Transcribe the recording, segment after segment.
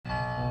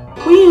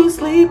We ain't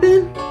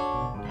sleeping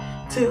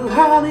till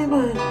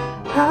Hollywood,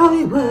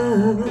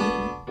 Hollywood.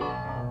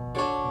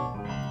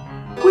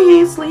 We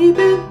ain't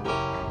sleeping.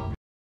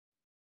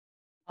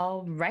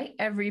 All right,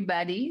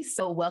 everybody.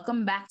 So,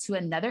 welcome back to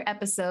another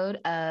episode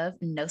of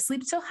No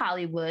Sleep Till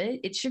Hollywood.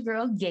 It's your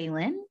girl,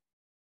 Galen.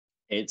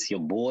 It's your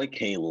boy,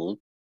 Caleb.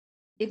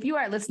 If you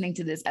are listening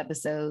to this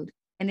episode,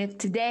 and if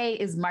today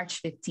is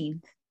March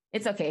 15th,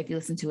 it's okay if you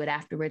listen to it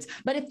afterwards.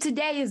 But if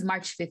today is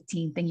March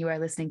 15th and you are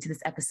listening to this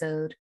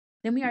episode,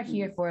 then we are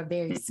here for a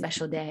very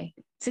special day.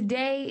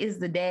 Today is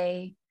the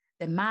day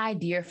that my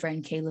dear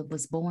friend Caleb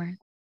was born.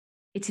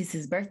 It is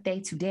his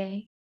birthday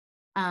today.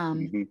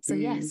 So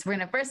yes, we're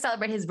gonna first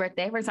celebrate his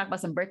birthday. We're gonna talk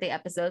about some birthday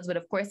episodes, but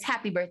of course,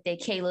 happy birthday,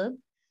 Caleb.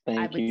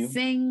 I would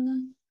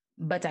sing,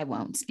 but I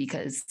won't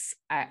because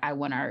I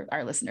want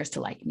our listeners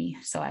to like me.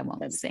 So I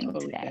won't sing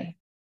today. Okay.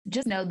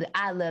 Just know that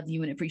I love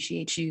you and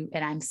appreciate you,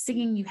 and I'm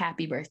singing you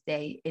happy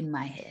birthday in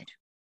my head.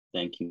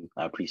 Thank you.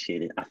 I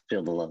appreciate it. I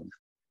feel the love.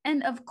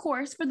 And of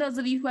course, for those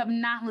of you who have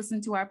not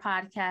listened to our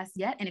podcast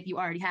yet, and if you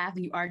already have,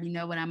 then you already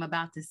know what I'm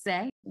about to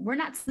say. We're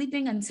not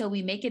sleeping until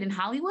we make it in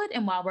Hollywood.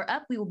 And while we're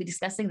up, we will be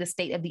discussing the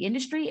state of the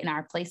industry and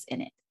our place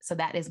in it. So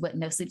that is what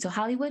No Sleep Till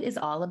Hollywood is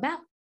all about.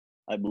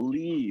 I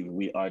believe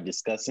we are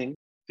discussing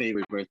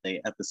favorite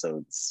birthday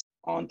episodes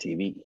on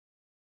TV.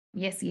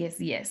 Yes.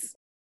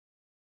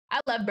 I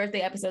love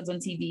birthday episodes on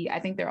TV. I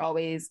think they're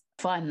always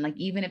fun. Like,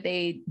 even if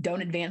they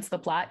don't advance the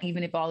plot,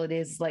 even if all it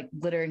is like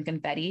glitter and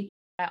confetti,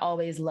 I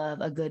always love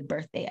a good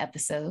birthday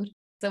episode.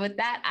 So with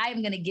that,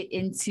 I'm going to get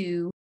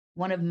into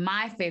one of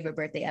my favorite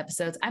birthday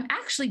episodes. I'm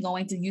actually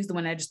going to use the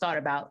one I just thought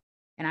about,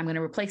 and I'm going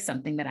to replace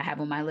something that I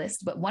have on my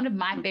list. But one of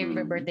my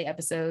favorite birthday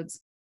episodes,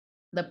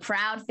 the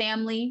Proud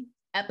Family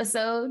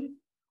episode,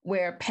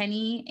 where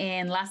Penny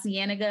and La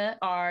Cienega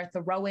are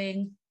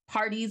throwing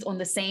parties on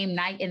the same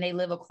night and they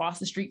live across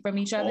the street from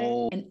each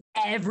other. And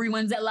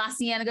everyone's at La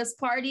Cienega's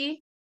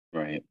party.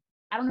 Right.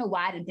 I don't know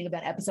why I didn't think of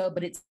that episode,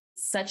 but it's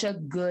such a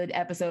good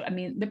episode. I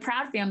mean, The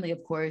Proud Family,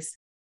 of course,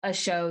 a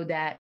show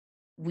that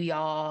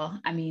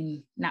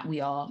not we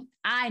all,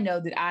 I know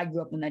that I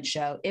grew up on that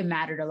show. It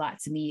mattered a lot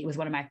to me. It was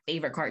one of my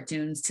favorite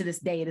cartoons. To this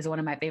day, it is one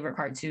of my favorite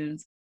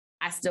cartoons.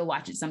 I still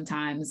watch it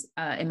sometimes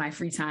in my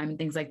free time and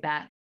things like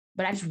that.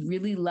 But I just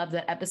really love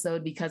that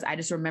episode because I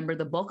just remember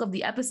the bulk of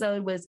the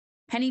episode was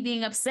Penny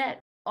being upset.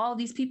 All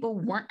these people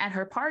weren't at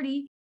her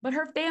party, but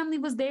her family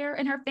was there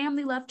and her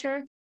family loved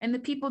her. And the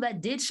people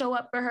that did show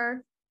up for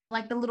her,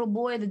 like the little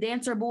boy, the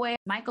dancer boy,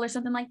 Michael or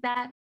something like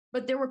that.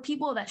 But there were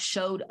people that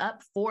showed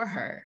up for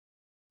her,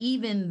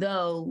 even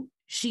though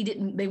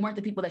they weren't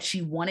the people that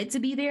she wanted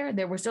to be there.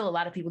 There were still a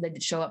lot of people that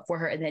did show up for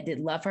her and that did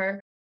love her.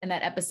 And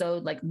that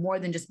episode, like, more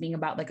than just being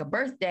about like a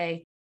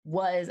birthday,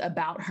 was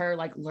about her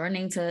like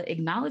learning to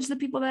acknowledge the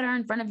people that are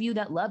in front of you,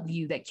 that love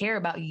you, that care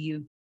about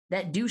you,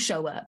 that do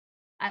show up.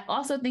 I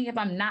also think, if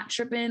I'm not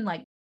tripping,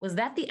 like, was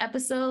that the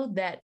episode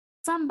that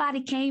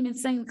somebody came and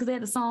sang because they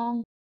had a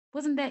song?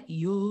 Wasn't that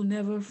You'll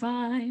Never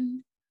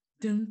Find?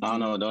 Dun,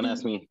 dun, oh, no, don't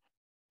ask me.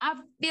 I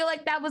feel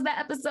like that was that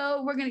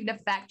episode. We're going to get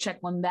a fact check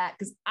on that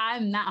because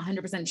I'm not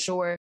 100%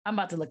 sure. I'm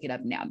about to look it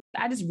up now.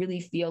 I just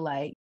really feel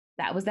like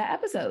that was that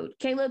episode.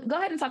 Caleb, go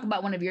ahead and talk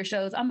about one of your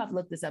shows. I'm about to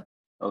look this up.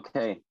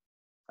 Okay.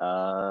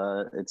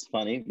 It's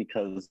funny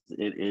because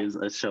it is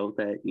a show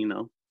that,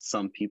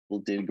 some people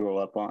did grow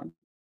up on.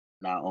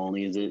 Not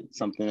only is it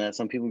something that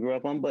some people grew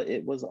up on, but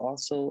it was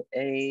also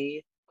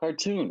a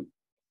cartoon.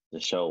 The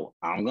show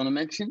I'm going to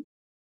mention,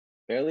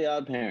 Fairly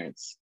Odd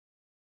Parents.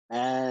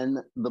 And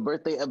the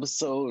birthday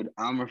episode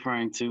I'm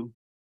referring to,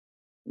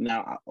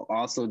 now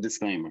also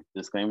disclaimer.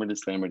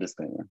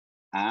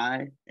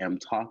 I am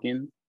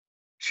talking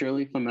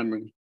purely from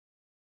memory.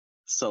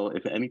 So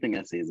if anything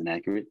I say is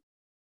inaccurate,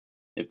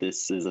 if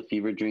this is a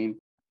fever dream,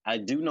 I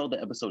do know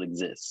the episode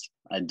exists.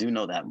 I do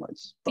know that much.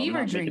 So fever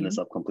I'm not dream, making this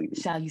up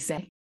completely. Shall you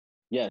say?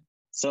 Yeah.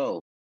 So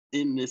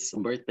in this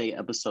birthday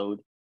episode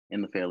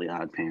in the Fairly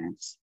Odd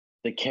Parents,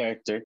 the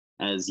character,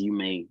 as you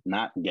may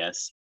not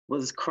guess,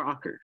 was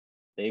Crocker.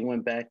 They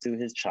went back to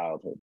his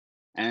childhood.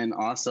 And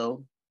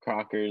also,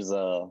 Crocker's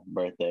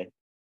birthday,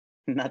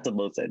 not to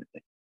boast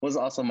anything, was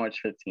also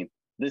March 15th.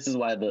 This is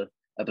why the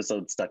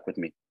episode stuck with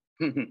me.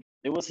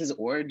 It was his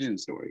origin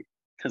story.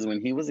 Because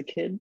when he was a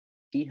kid,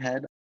 he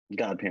had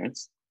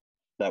godparents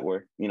that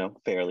were,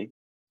 fairly.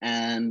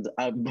 And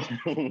I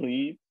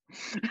believe...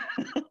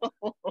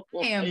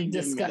 I am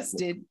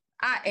disgusted.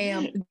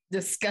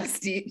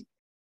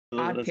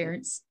 Odd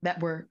parents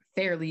that were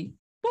fairly...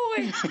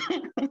 Boy.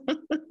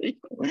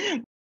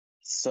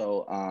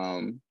 So,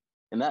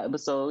 in that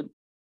episode,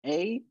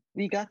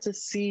 we got to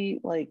see,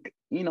 like,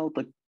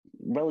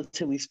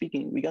 relatively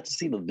speaking, we got to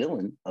see the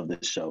villain of the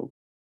show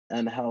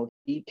and how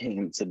he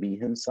came to be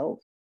himself.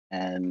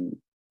 And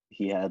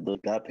he had the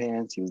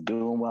godparents, he was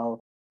doing well.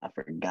 I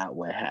forgot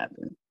what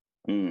happened.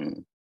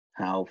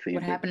 How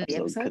favorite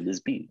episode could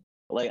this be?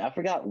 Like, I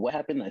forgot what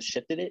happened that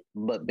shifted it,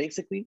 but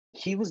basically,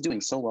 he was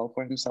doing so well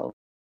for himself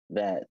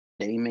that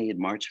they made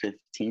March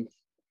 15th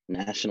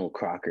National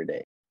Crocker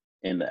Day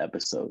in the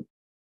episode.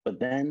 But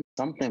then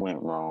something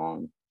went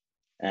wrong,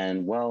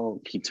 And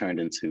well, he turned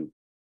into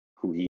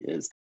who he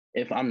is.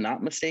 If I'm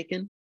not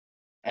mistaken,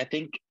 I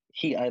think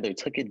he either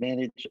took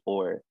advantage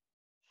or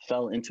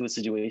fell into a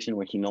situation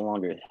where he no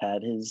longer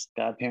had his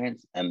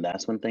godparents, and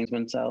that's when things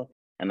went south.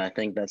 And I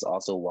think that's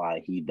also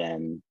why he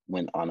then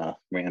went on a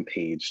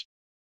rampage.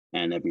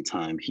 And every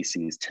time he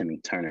sees Timmy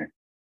Turner,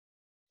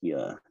 he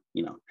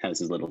has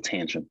his little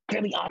tantrum.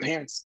 Fairly Odd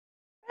Parents.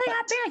 Fairly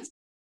Odd Parents.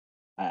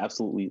 I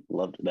absolutely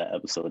loved that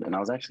episode, and I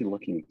was actually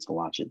looking to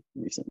watch it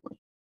recently.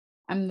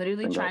 I'm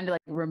literally trying to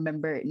like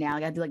remember it now.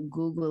 I had to like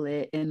Google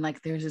it, and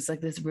like there's just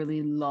like this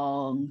really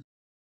long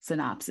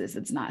synopsis.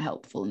 It's not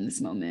helpful in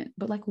this moment.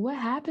 But like, what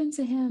happened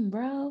to him,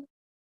 bro?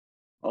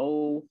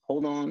 Oh,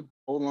 hold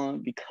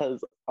on,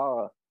 because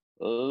our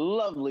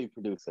lovely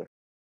producer,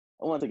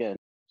 once again,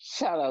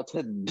 shout out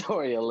to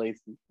Doria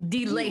Lacey.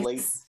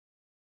 D-Lace.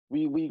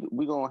 We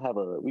gonna have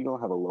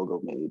a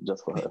logo made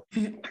just for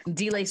her.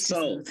 D-Lace.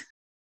 So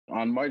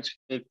on March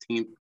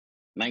 15th,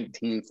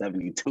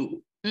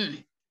 1972,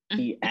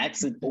 he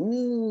accidentally.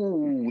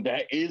 Ooh,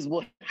 that is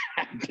what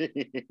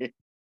happened.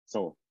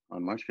 So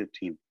on March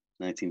 15th,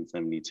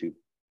 1972,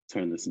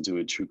 turn this into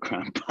a true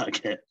crime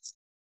podcast.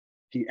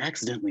 He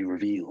accidentally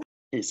revealed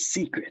his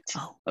secret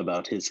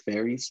about his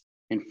fairies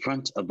in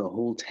front of the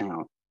whole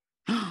town.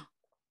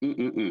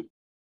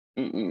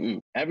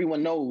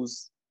 Everyone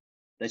knows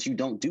that you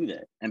don't do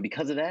that. And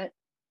because of that,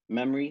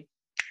 memory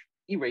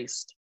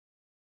erased.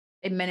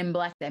 It Men in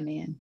Black that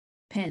man.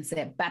 Pen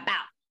said, bop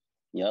out.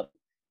 Yep.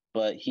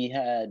 But he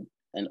had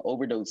an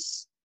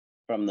overdose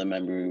from the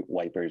memory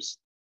wipers.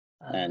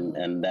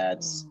 And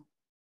that's,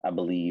 I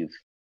believe,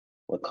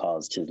 what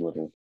caused his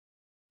little...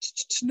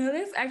 No,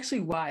 that's actually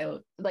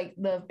wild. Like,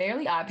 the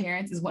Fairly Odd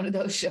Parents is one of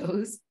those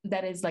shows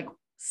that is like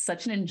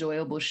such an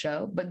enjoyable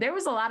show. But there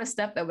was a lot of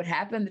stuff that would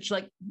happen that you're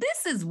like,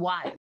 this is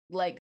wild.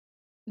 Like,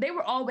 they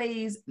were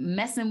always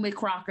messing with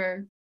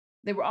Crocker.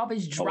 They were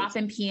always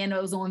dropping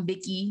pianos on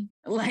Vicky.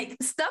 Like,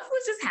 stuff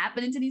was just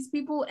happening to these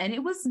people, and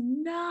it was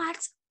not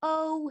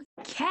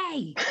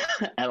okay.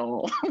 At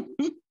all.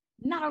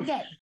 Not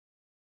okay.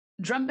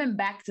 Jumping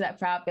back to that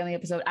Proud Family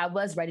episode, I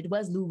was right. It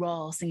was Lou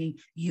Rawls singing,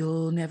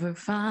 "You'll Never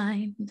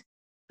Find."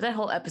 That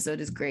whole episode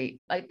is great.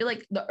 I feel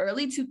like the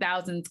early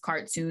 2000s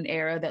cartoon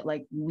era that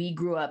like we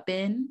grew up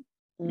in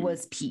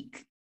was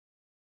peak.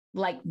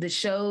 Like, the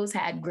shows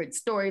had great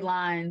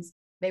storylines.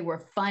 They were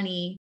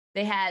funny.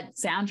 They had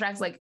soundtracks.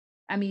 Like,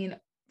 I mean,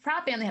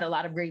 Proud Family had a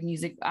lot of great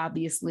music,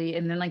 obviously.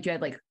 And then like you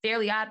had like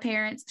Fairly Odd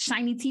Parents,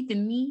 Shiny Teeth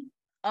and Me,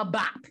 a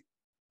bop.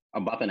 A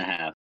bop and a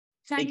half.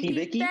 Shiny Icky Teeth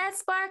Vicky? that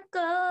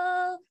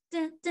sparkle.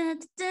 Dun, dun,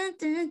 dun,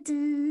 dun,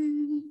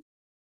 dun.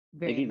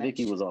 Icky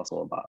Vicky was also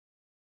a bop.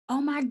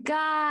 Oh my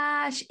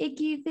gosh,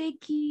 Icky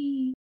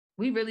Vicky.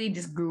 We really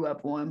just grew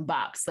up on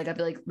bops. Like, I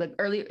feel like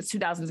early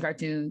 2000s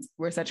cartoons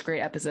were such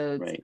great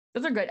episodes. Right.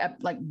 Those are good,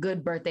 like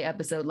good birthday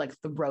episode, like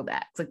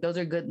throwbacks. Like, those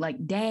are good,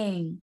 like,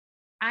 dang,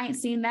 I ain't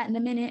seen that in a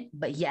minute,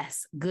 but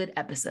yes, good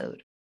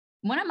episode.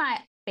 One of my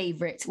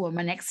favorites, or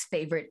my next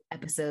favorite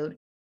episode,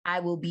 I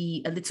will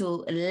be a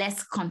little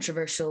less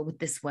controversial with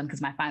this one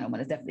because my final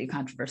one is definitely a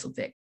controversial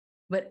pick.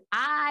 But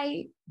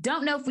I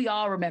don't know if we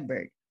all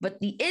remembered, but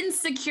the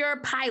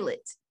Insecure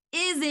pilot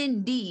is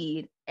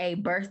indeed a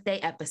birthday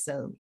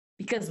episode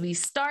because we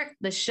start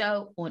the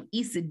show on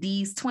Issa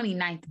D's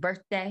 29th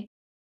birthday.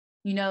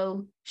 You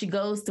know, she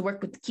goes to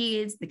work with the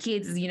kids. The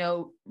kids is, you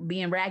know,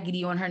 being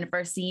raggedy on her in the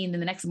first scene. Then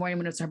the next morning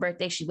when it's her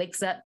birthday, she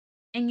wakes up.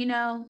 And, you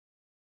know,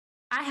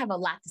 I have a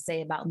lot to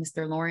say about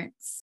Mr.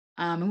 Lawrence.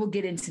 And we'll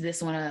get into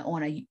this on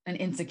an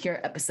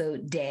Insecure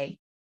episode day.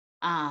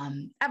 I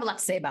have a lot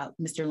to say about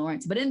Mr.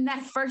 Lawrence. But in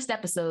that first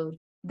episode,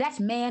 that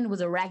man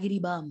was a raggedy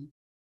bum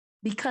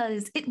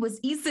because it was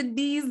Issa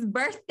D's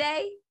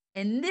birthday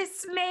and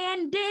this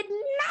man did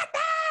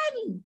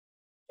nothing.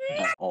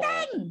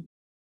 Nothing.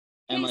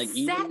 And like,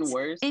 even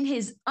worse, in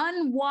his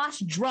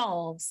unwashed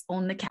drawers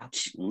on the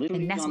couch.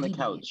 Literally on the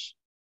couch.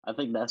 I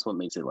think that's what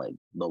makes it like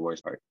the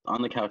worst part.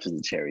 On the couch is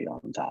the cherry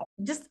on top.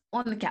 Just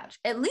on the couch.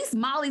 At least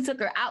Molly took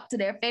her out to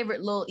their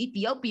favorite little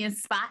Ethiopian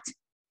spot.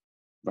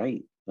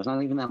 Right. That's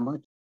not even that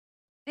much.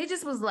 It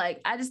just was like,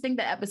 I just think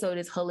the episode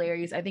is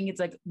hilarious. I think it's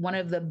like one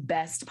of the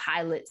best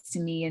pilots to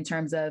me in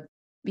terms of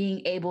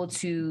being able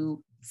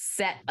to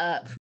set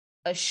up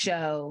a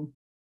show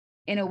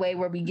in a way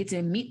where we get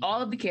to meet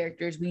all of the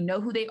characters. We know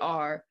who they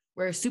are.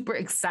 We're super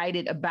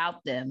excited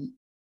about them.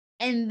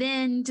 And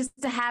then just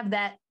to have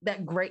that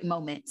great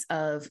moment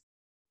of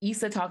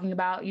Issa talking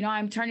about, you know,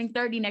 I'm turning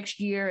 30 next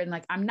year and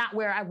like, I'm not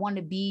where I want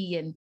to be.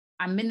 And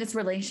I'm in this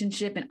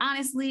relationship. And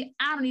honestly,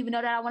 I don't even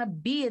know that I want to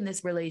be in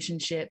this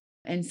relationship.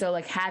 And so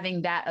like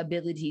having that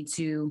ability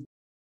to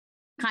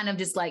kind of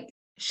just like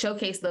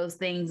showcase those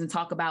things and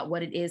talk about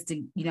what it is to,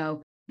 you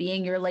know, be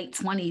in your late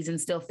 20s and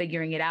still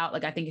figuring it out.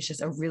 Like, I think it's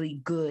just a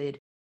really good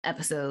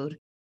episode.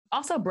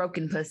 Also,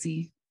 Broken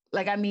Pussy.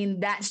 Like, I mean,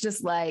 that's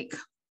just like,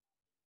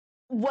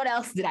 what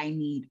else did I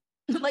need?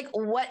 Like,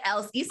 what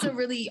else? Issa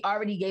really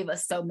already gave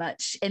us so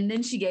much. And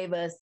then she gave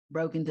us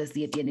Broken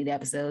Pussy at the end of the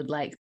episode.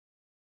 Like,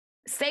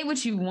 say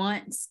what you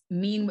want,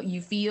 mean what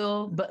you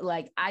feel. But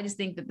like, I just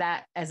think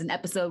that as an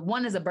episode,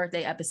 one is a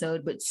birthday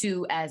episode, but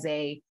two as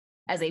a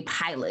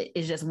pilot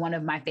is just one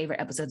of my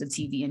favorite episodes of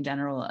TV in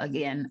general.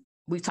 Again,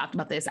 we've talked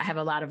about this. I have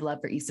a lot of love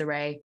for Issa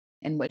Rae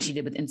and what she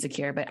did with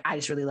Insecure, but I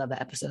just really love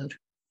that episode.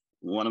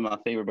 One of my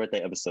favorite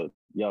birthday episodes.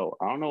 Yo,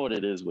 I don't know what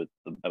it is with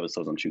the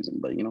episodes I'm choosing,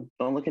 but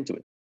don't look into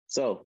it.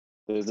 So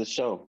there's this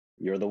show,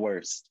 You're the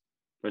Worst.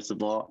 First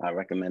of all, I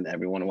recommend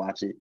everyone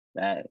watch it.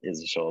 That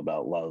is a show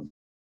about love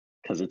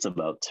because it's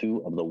about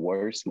two of the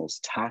worst,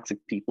 most toxic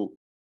people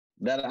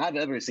that I've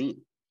ever seen.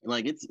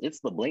 Like it's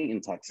the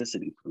blatant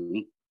toxicity for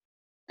me,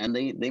 and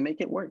they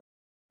make it work.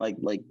 Like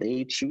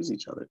they choose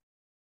each other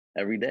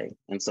every day.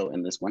 And so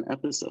in this one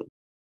episode,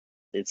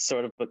 it's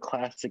sort of a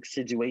classic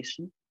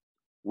situation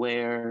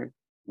where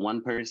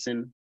one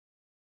person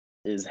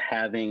is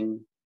having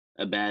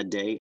a bad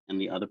day and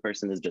the other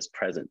person is just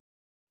present.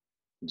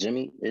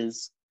 Jimmy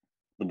is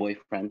the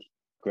boyfriend,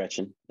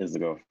 Gretchen is the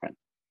girlfriend.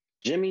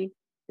 Jimmy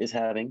is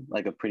having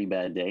like a pretty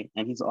bad day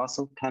and he's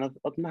also kind of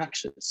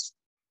obnoxious.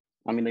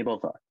 I mean, they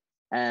both are.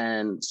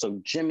 And so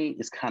Jimmy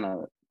is kind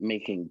of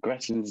making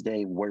Gretchen's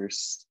day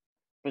worse,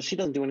 but she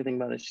doesn't do anything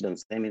about it. She doesn't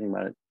say anything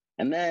about it.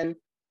 And then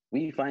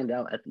we find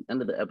out at the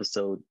end of the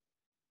episode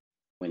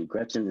when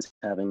Gretchen is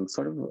having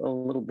sort of a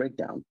little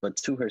breakdown, but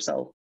to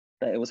herself,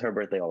 that it was her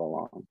birthday all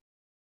along.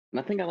 And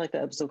I think I like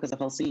that episode because I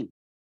felt seen.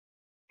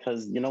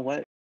 Because you know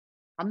what?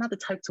 I'm not the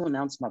type to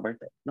announce my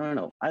birthday.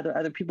 No.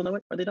 Either people know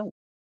it or they don't.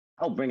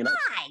 I'll bring it up.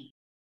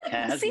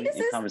 Casually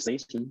in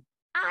conversation.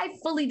 I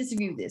fully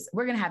disagree with this.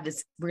 We're gonna have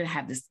this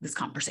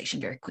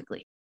conversation very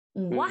quickly.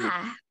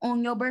 Why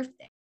on your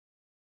birthday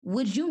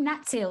would you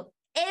not tell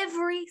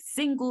every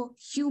single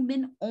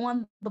human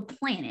on the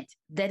planet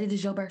that it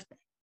is your birthday?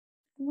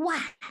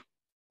 Why?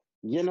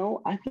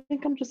 I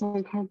think I'm just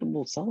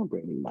uncomfortable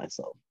celebrating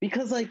myself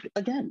because, like,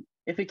 again,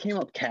 if it came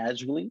up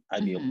casually,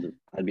 I'd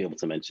be able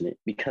to mention it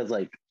because,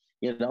 like,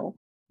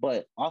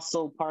 But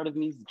also, part of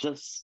me is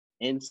just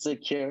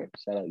insecure.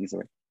 Shout out Issa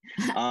Rae.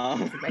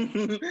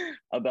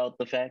 About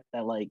the fact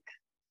that, like,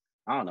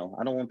 I don't know.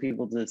 I don't want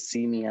people to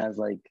see me as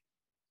like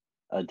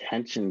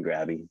attention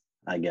grabby.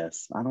 I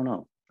guess I don't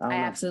know. I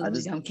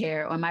absolutely don't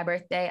care. On my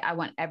birthday, I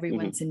want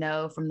everyone to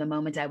know from the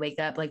moment I wake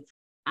up, like,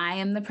 I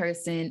am the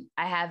person.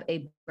 I have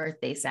a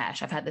birthday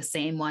sash. I've had the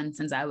same one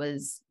since I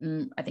was,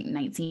 I think,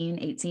 19,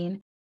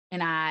 18.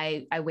 And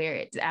I wear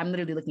it. I'm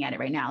literally looking at it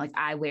right now. Like,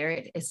 I wear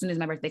it. As soon as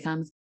my birthday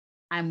comes,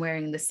 I'm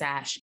wearing the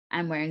sash.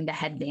 I'm wearing the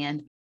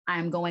headband.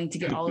 I'm going to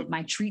get all of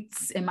my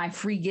treats and my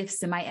free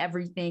gifts and my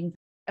everything.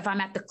 If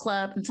I'm at the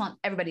club, I'm telling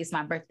everybody it's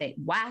my birthday.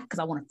 Why? Because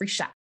I want a free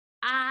shot.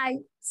 I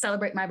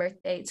celebrate my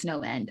birthday to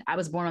no end. I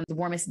was born on the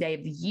warmest day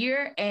of the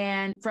year.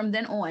 And from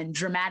then on,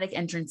 dramatic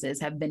entrances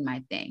have been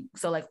my thing.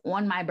 So like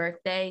on my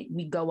birthday,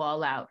 we go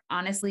all out.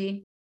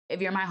 Honestly,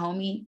 if you're my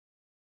homie,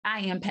 I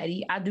am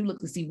petty. I do look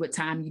to see what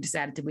time you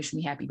decided to wish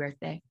me happy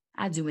birthday.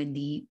 I do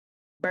indeed.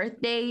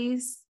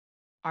 Birthdays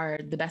are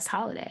the best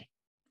holiday.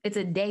 It's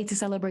a day to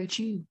celebrate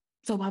you.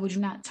 So why would you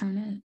not turn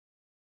in?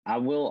 I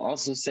will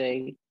also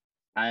say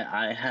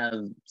I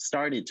have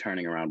started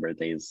turning around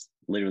birthdays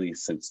literally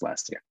since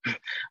last year.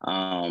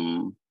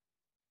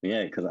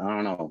 Because I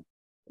don't know.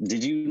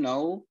 Did you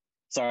know?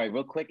 Sorry,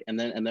 real quick, and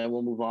then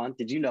we'll move on.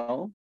 Did you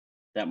know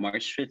that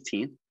March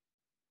 15th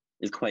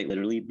is quite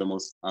literally the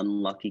most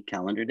unlucky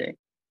calendar day?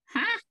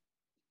 Huh?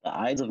 The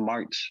Ides of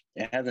March.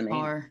 It has a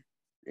name.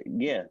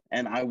 Yeah,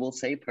 and I will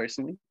say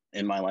personally,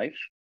 in my life,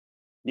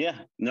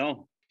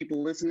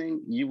 people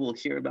listening, you will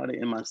hear about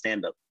it in my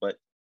stand-up. But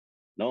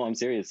no, I'm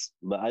serious.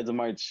 The Ides of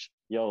March,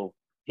 yo.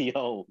 I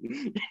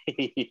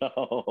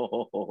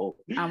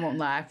won't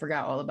lie. I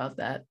forgot all about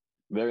that.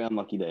 Very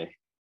unlucky day.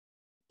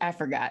 I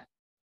forgot.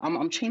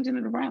 I'm changing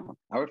it around.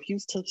 I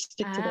refuse to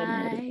stick to that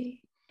narrative.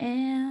 I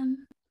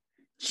am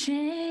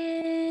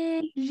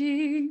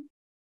changing.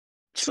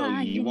 So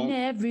you won't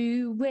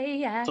every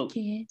way I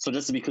can. So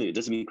just to be clear,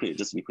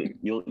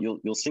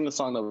 you'll sing the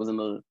song that was in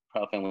the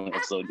Proud Family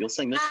episode. You'll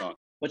sing this song,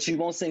 but you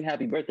won't sing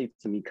Happy Birthday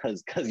to me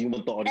because you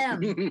want the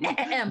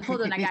audience.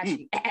 Hold on, I got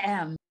you.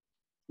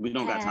 We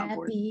don't got time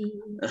for it.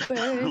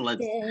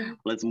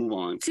 Let's move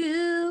on.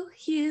 To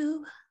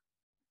you,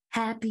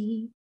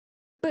 happy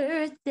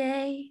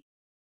birthday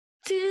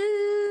to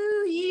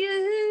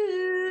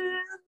you,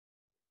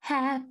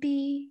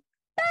 happy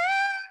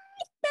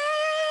birthday,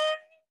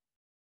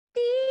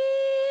 dear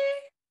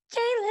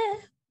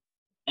Caleb.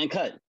 And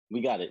cut. We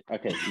got it.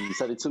 Okay, you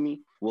said it to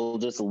me. We'll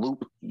just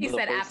loop. He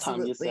said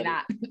absolutely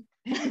not.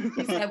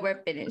 He said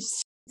we're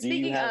finished.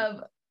 Speaking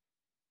of.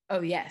 Oh,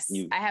 yes.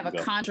 I have a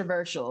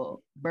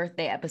controversial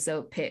birthday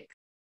episode pick.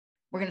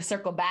 We're going to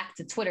circle back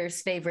to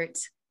Twitter's favorite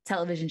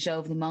television show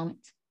of the moment,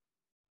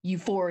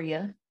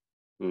 Euphoria.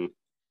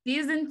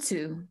 Season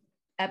 2,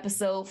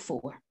 episode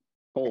 4.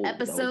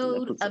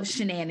 Episode of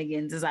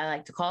shenanigans, as I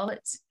like to call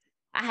it.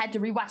 I had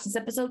to rewatch this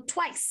episode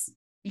twice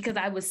because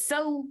I was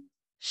so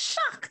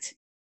shocked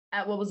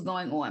at what was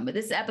going on. But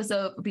this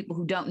episode, for people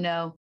who don't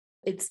know,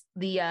 it's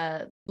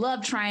the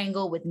love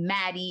triangle with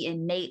Maddie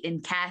and Nate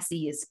and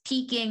Cassie is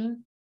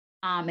peaking.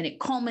 And it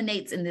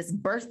culminates in this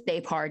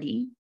birthday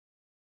party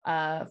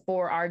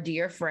for our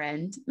dear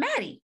friend,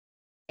 Maddie.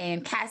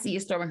 And Cassie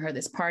is throwing her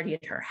this party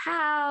at her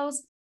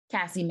house.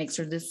 Cassie makes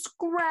her this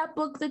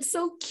scrapbook that's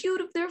so cute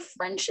of their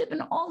friendship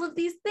and all of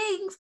these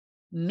things.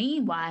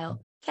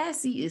 Meanwhile,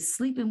 Cassie is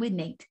sleeping with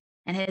Nate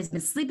and has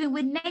been sleeping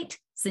with Nate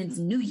since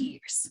New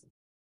Year's.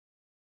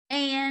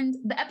 And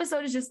the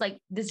episode is just like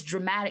this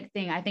dramatic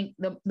thing. I think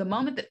the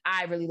moment that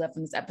I really love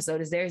from this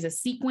episode is there's a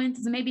sequence,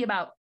 it's maybe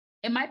about,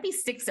 it might be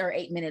 6 or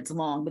 8 minutes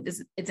long, but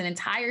it's an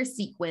entire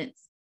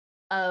sequence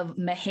of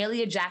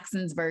Mahalia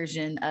Jackson's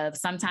version of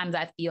Sometimes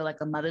I Feel Like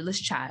a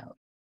Motherless Child.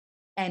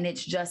 And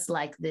it's just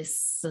like this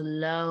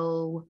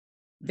slow,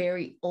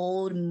 very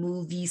old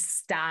movie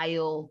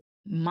style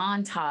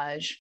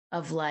montage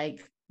of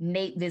like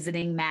Nate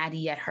visiting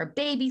Maddie at her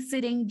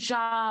babysitting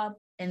job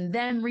and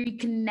them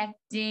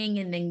reconnecting.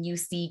 And then you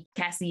see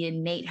Cassie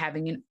and Nate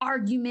having an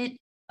argument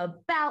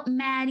about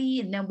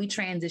Maddie. And then we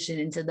transition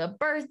into the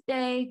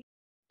birthday.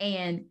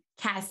 And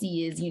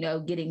Cassie is,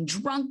 getting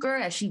drunker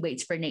as she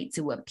waits for Nate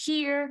to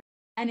appear.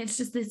 And it's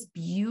just this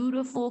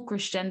beautiful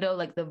crescendo,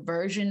 like the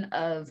version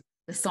of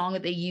the song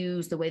that they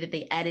use, the way that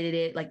they edited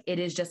it, like it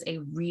is just a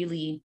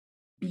really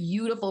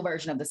beautiful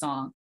version of the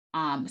song.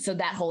 So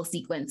that whole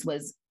sequence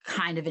was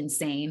kind of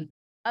insane.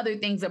 Other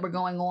things that were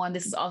going on,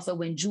 this is also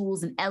when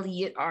Jules and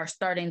Elliot are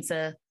starting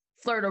to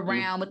flirt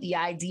around with the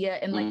idea.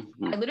 And like,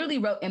 I literally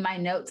wrote in my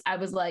notes, I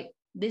was like,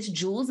 this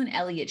Jules and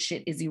Elliot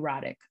shit is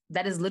erotic.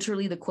 That is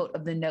literally the quote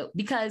of the note,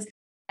 because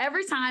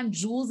every time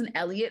Jules and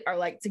Elliot are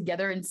like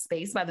together in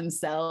space by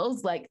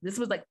themselves, like this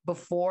was like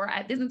before,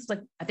 I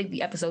think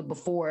the episode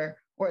before,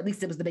 or at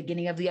least it was the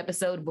beginning of the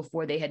episode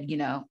before they had,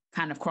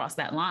 kind of crossed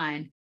that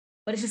line.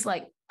 But it's just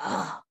like,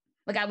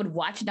 like I would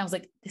watch it and I was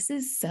like, this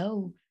is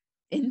so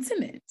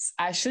intimate.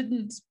 I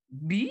shouldn't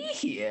be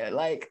here.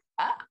 Like,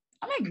 oh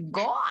my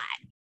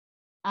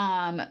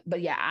God.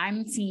 But yeah,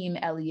 I'm team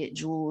Elliot,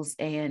 Jules,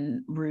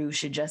 and Rue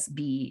should just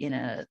be in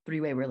a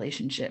 3-way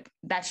relationship.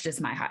 That's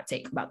just my hot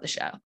take about the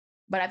show.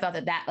 But I thought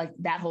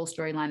that whole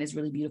storyline is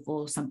really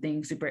beautiful,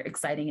 something super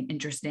exciting and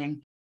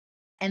interesting.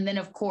 And then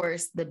of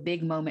course, the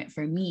big moment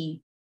for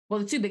me,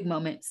 well, the 2 big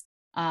moments,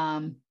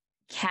 Cal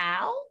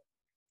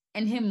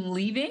and him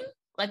leaving,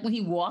 like when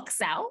he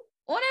walks out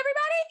on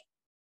everybody.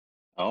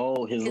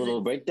 Oh, his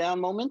little breakdown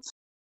moments?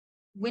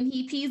 When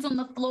he pees on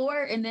the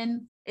floor and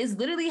then is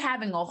literally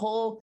having a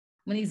whole,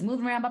 when he's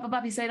moving around,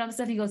 he said all the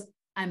stuff, he goes,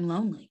 I'm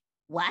lonely.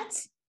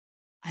 What?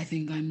 I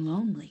think I'm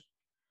lonely.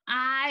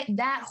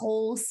 That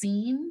whole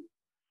scene,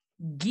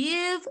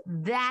 give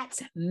that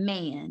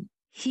man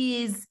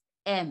his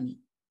Emmy.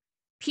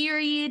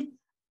 Period.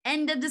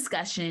 End of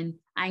discussion.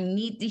 I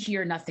need to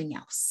hear nothing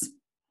else.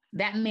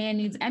 That man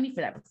needs Emmy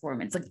for that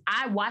performance. Like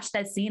I watched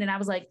that scene and I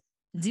was like,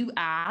 do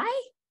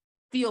I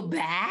feel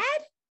bad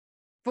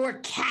for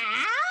Cal?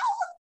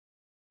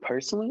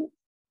 Personally,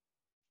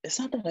 it's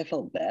not that I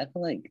felt bad, but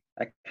like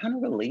I kind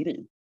of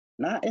related.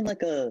 Not in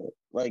like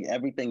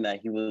everything that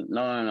he was.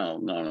 No.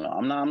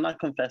 I'm not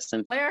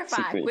confessing.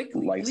 Clarify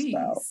quickly,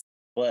 lifestyle. please.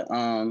 But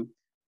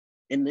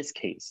in this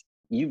case,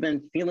 you've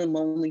been feeling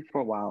lonely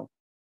for a while,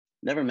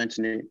 never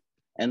mentioned it,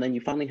 and then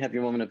you finally have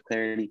your moment of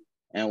clarity.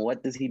 And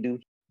what does he do?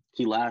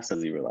 He laughs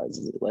as he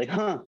realizes it. Like,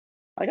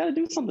 I got to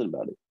do something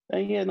about it.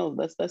 And yeah, no,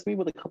 that's me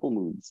with a couple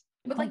moods.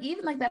 But like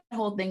even like that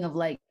whole thing of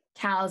like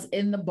Cal's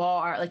in the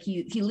bar, like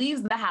he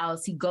leaves the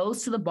house, he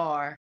goes to the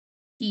bar,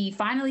 he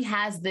finally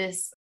has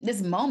this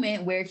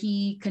moment where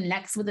he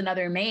connects with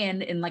another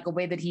man in like a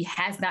way that he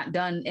has not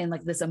done in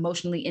like this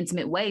emotionally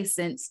intimate way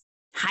since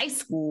high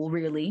school,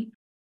 really.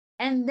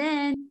 And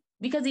then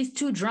because he's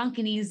too drunk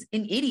and he's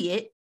an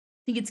idiot,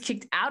 he gets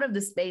kicked out of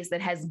the space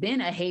that has been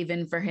a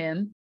haven for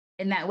him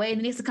in that way. And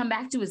he has to come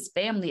back to his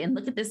family and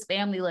look at this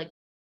family like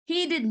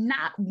he did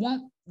not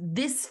want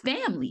this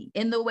family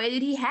in the way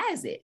that he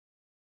has it.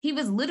 He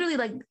was literally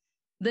like,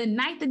 the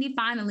night that he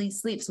finally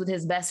sleeps with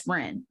his best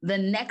friend, the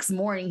next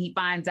morning he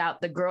finds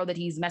out the girl that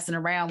he's messing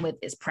around with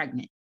is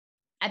pregnant.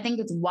 I think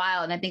it's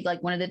wild. And I think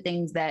like one of the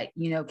things that,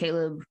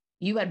 Caleb,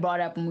 you had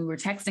brought up when we were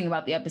texting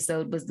about the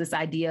episode was this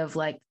idea of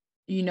like,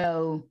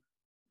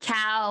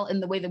 Cal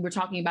and the way that we're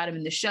talking about him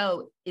in the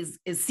show is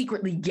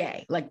secretly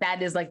gay. Like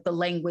that is like the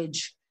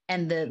language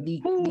and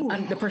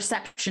the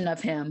perception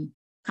of him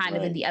kind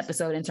of in the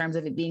episode in terms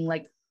of it being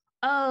like,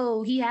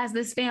 oh, he has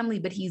this family,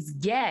 but he's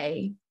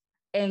gay.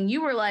 And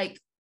you were like,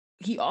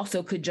 he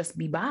also could just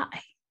be bi.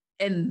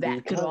 And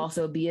that could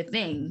also be a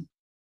thing.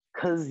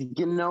 Because,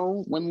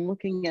 when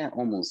looking at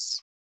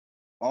almost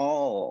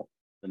all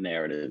the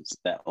narratives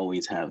that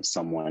always have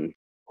someone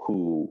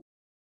who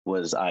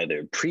was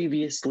either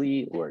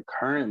previously or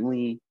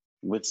currently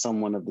with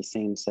someone of the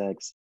same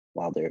sex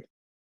while they're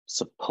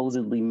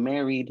supposedly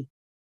married,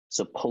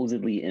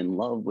 supposedly in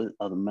love with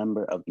a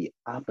member of the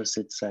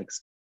opposite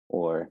sex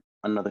or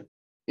another,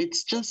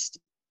 it's just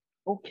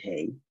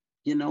okay.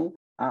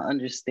 I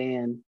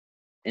understand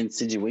in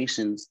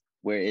situations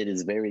where it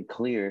is very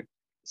clear.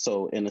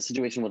 So in a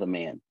situation with a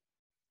man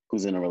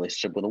who's in a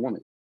relationship with a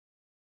woman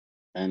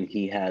and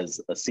he has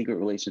a secret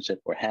relationship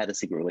or had a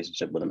secret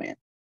relationship with a man,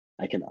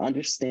 I can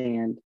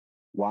understand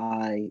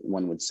why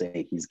one would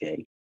say he's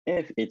gay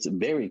if it's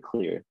very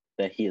clear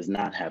that he is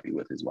not happy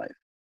with his wife.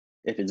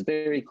 If it's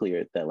very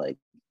clear that like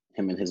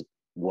him and his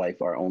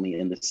wife are only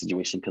in this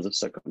situation because of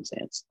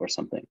circumstance or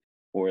something,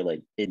 or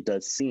like it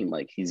does seem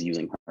like he's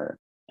using her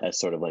as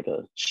sort of like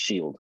a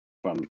shield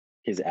from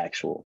his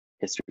actual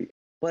history.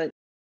 But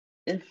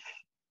if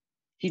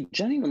he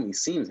genuinely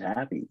seems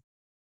happy,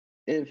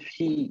 if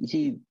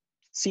he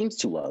seems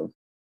to love,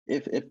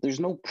 if there's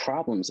no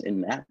problems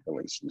in that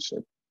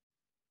relationship,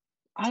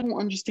 I don't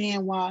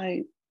understand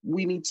why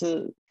we need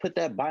to put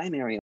that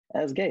binary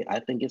as gay. I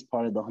think it's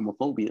part of the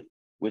homophobia,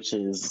 which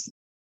is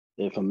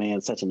if a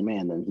man's touching a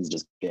man, then he's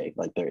just gay.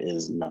 Like there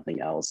is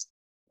nothing else.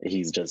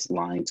 He's just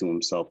lying to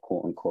himself,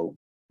 quote unquote.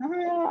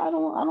 I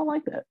don't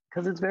like that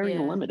because it's very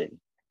limiting.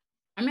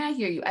 I mean, I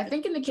hear you. I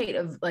think in the case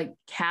of like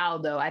Cal,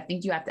 though, I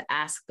think you have to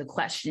ask the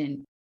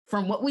question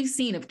from what we've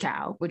seen of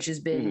Cal, which has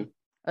been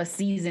a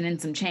season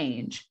and some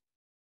change.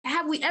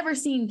 Have we ever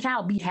seen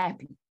Cal be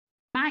happy?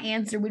 My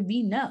answer would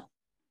be no.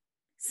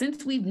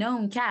 Since we've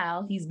known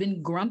Cal, he's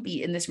been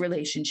grumpy in this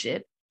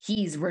relationship.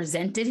 He's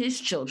resented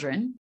his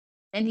children,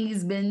 and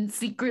he's been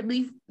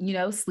secretly,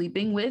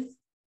 sleeping with,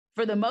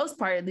 for the most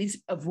part, at least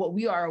of what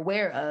we are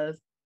aware of,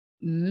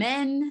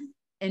 men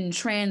and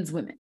trans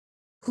women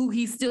who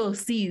he still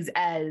sees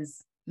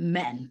as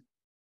men.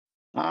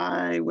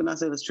 I would not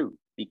say that's true,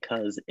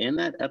 because in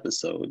that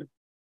episode,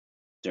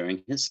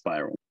 during his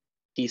spiral,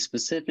 he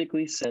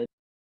specifically said,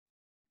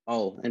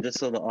 oh, and just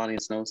so the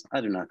audience knows,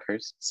 I do not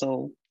curse.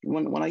 So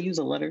when I use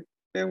a letter,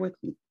 bear with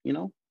me,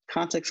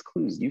 context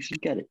clues, you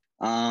should get it.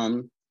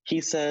 He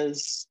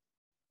says,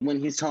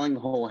 when he's telling the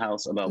whole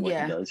house about what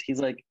he does, he's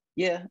like,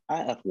 yeah,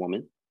 I F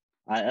woman,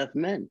 I F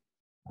men,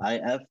 I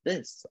F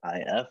this,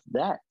 I F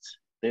that.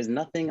 There's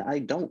nothing I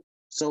don't.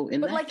 So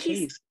in that case,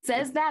 he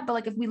says that, but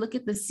like if we look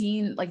at the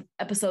scene, like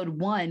episode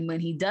 1, when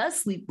he does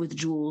sleep with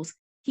Jules,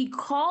 he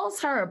calls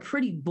her a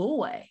pretty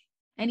boy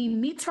and he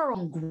meets her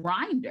on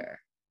Grindr,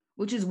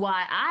 which is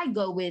why I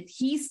go with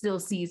he still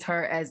sees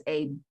her as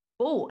a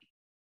boy,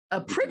 a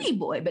pretty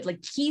boy, but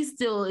like he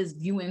still is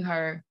viewing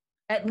her,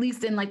 at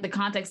least in like the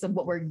context of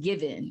what we're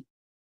given.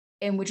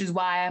 And which is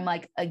why I'm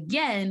like,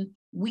 again,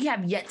 we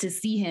have yet to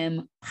see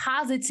him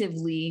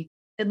positively,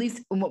 at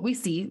least in what we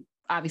see.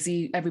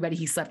 Obviously, everybody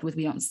he slept with,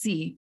 we don't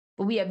see,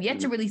 but we have yet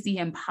to really see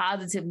him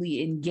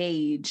positively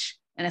engage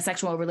in a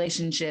sexual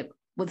relationship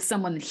with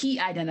someone that he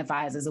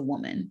identifies as a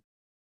woman.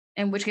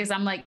 In which case,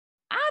 I'm like,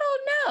 I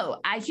don't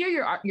know. I hear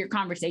your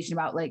conversation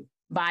about like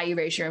bi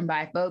erasure and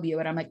biphobia,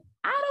 but I'm like,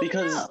 I don't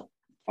know.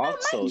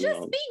 Also, I might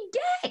just be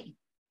gay.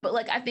 But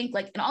like, I think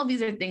like, and all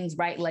these are things,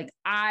 right? Like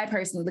I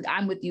personally, like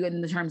I'm with you in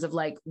the terms of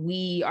like,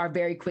 we are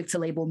very quick to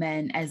label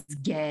men as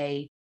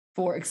gay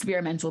for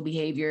experimental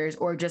behaviors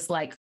or just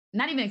like,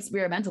 not even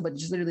experimental, but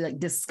just literally like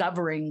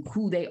discovering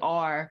who they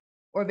are,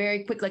 or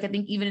very quick. Like I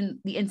think even in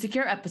the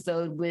Insecure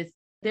episode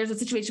there's a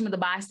situation with the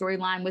bi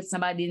storyline with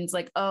somebody and it's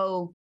like,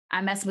 oh, I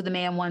messed with a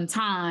man one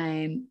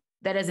time.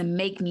 That doesn't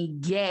make me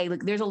gay.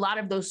 Like there's a lot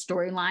of those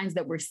storylines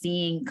that we're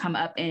seeing come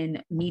up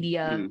in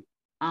media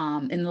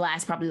in the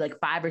last probably like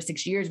 5 or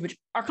 6 years, which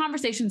are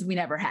conversations we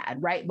never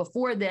had, right?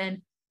 Before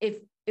then, if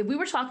we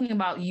were talking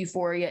about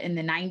Euphoria in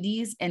the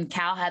 90s and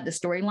Cal had the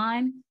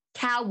storyline,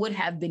 Cal would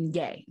have been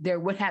gay. There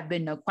would have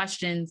been no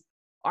questions,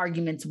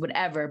 arguments,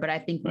 whatever. But I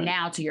think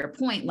now, to your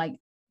point, like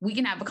we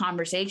can have a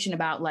conversation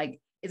about like,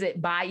 is it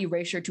bi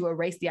erasure to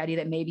erase the idea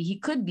that maybe he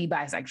could be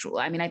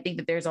bisexual? I mean, I think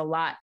that there's a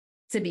lot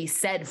to be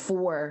said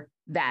for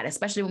that,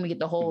 especially when we get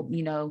the whole,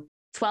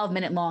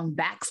 12-minute long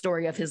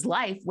backstory of his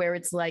life where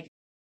it's like,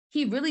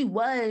 he really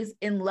was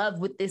in love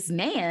with this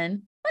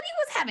man, but he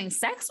was having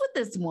sex with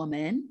this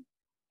woman.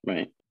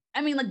 Right. I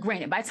mean, like,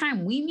 granted, by the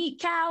time we meet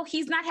Cal,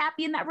 he's not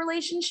happy in that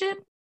relationship.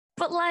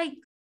 But like,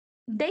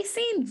 they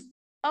seemed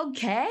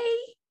okay.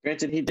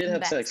 Granted, he did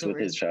have sex with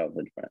his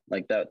childhood friend.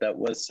 Like that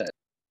was said.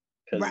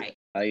 Because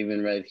I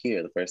even read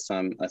here, the first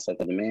time I slept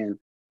with a man,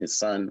 his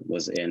son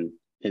was in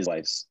his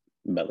wife's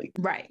belly.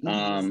 Right.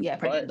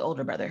 Pregnant with the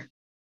older brother.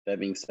 That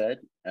being said,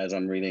 as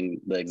I'm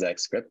reading the exact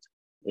script,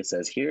 it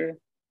says here,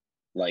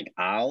 like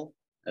I'll,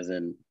 as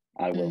in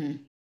I will,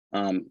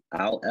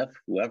 I'll F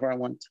whoever I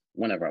want,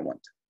 whenever I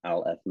want.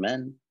 I'll F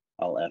men,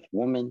 I'll F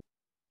women.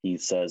 He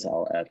says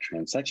I'll F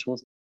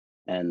transsexuals.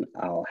 And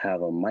I'll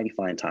have a mighty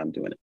fine time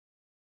doing it.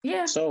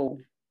 Yeah. So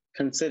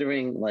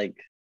considering like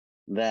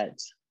that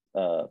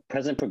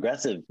present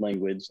progressive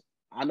language,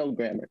 I know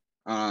grammar.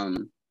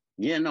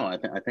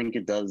 I think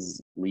it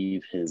does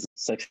leave his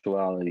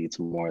sexuality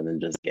to more than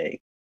just gay.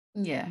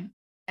 Yeah.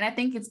 And I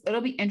think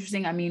it'll be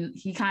interesting. I mean,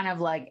 he kind of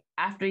like,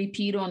 after he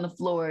peed on the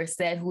floor,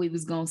 said who he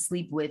was going to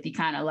sleep with, he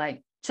kind of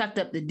like chucked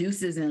up the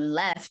deuces and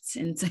left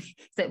and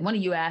said, one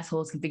of you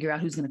assholes can figure out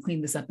who's going to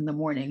clean this up in the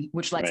morning,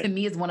 which like to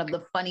me is one of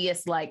the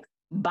funniest like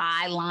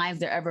bi lines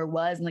there ever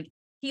was. And like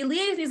he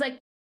leaves, he's like,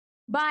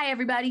 bye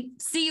everybody,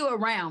 see you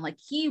around. Like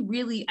he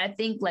really, I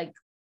think like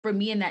for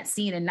me in that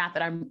scene, and not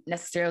that I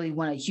necessarily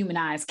want to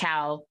humanize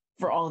Cal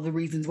for all of the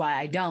reasons why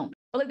I don't,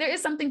 but like there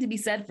is something to be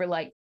said for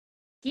like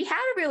he had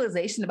a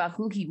realization about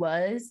who he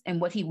was and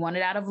what he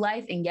wanted out of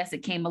life. And yes,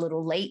 it came a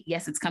little late.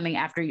 Yes, it's coming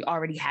after he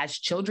already has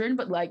children,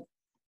 but like,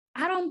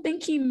 I don't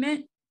think he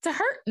meant to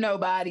hurt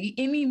nobody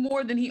any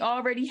more than he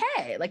already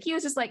had. Like, he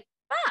was just like,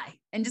 bye,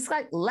 and just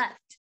like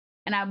left.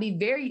 And I'll be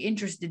very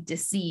interested to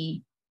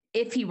see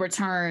if he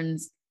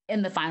returns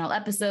in the final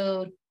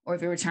episode or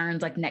if he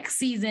returns like next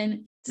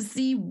season to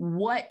see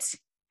what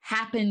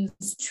happens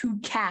to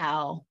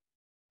Cal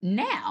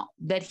now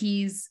that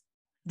he's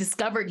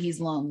discovered he's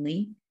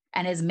lonely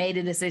and has made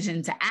a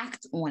decision to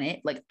act on it.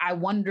 Like, I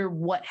wonder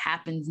what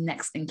happens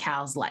next in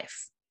Cal's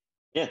life.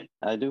 Yeah,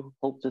 I do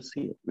hope to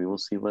see it. We will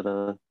see what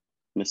Mr.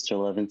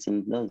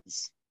 Levinson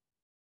does.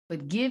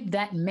 But give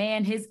that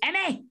man his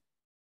Emmy.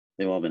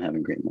 They've all been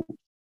having great moments.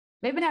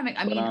 They've been having,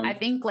 I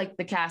think like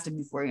the cast of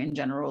Euphoria in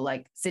general,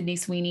 like Sydney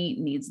Sweeney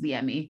needs the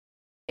Emmy.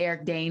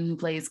 Eric Dane, who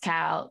plays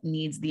Cal,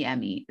 needs the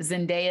Emmy.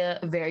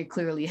 Zendaya very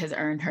clearly has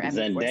earned her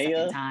Emmy for a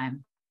second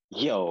time.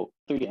 Yo,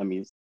 3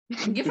 Emmys.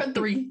 Give her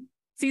 3.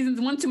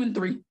 Seasons 1, 2, and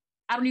 3.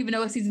 I don't even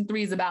know what season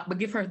 3 is about, but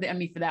give her the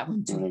Emmy for that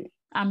one too. Right.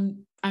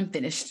 I'm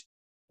finished.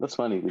 That's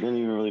funny. We didn't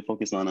even really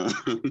focus on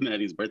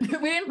Maddie's birthday.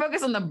 We didn't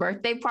focus on the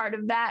birthday part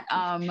of that.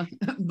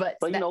 But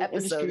you know,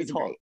 episode industry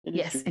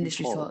talk.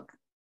 Industry talk.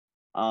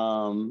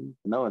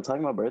 No, and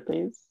talking about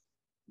birthdays,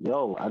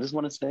 yo, I just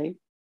want to say,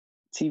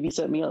 TV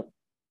set me up.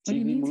 What do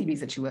you mean TV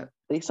set you up?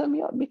 They set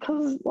me up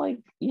because, like,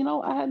 you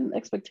know, I had an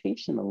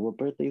expectation of what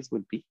birthdays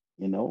would be.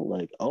 You know,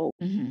 like,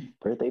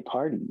 birthday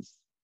parties,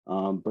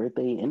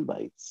 birthday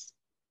invites,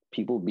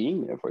 people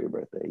being there for your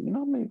birthday. You know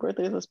how many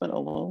birthdays I spent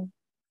alone?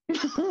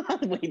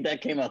 Wait, that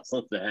came out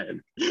so sad.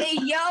 Hey,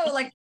 yo,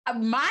 like,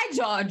 my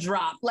jaw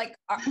dropped. Like,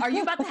 are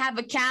you about to have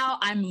a Cal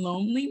I'm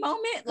lonely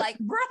moment? Like,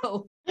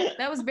 bro,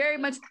 that was very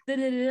much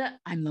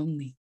I'm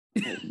lonely.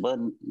 But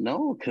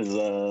no, because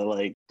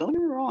like, don't get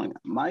me wrong,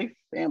 my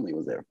family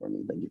was there for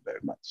me. Thank you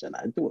very much, and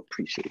I do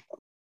appreciate them.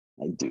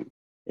 I do.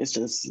 It's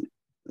just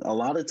a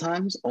lot of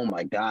times, oh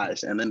my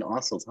gosh, and then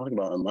also talking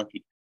about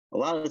unlucky. A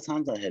lot of the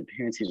times I had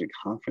parent-teacher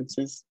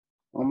conferences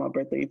on my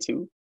birthday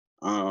too,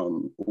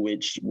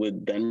 which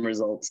would then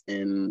result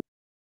in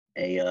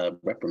a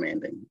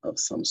reprimanding of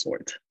some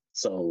sort.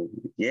 So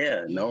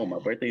yeah, no, my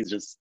birthdays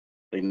just,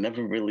 they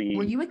never really.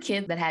 Were you a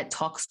kid that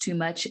talks too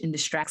much and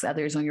distracts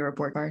others on your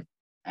report card?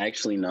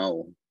 Actually,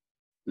 no.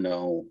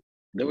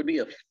 There would be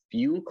a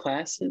few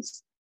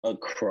classes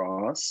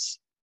across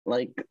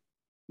like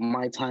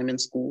my time in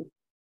school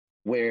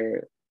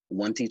where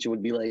one teacher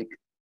would be like,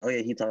 oh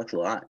yeah, he talks a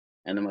lot.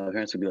 And then my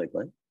parents would be like,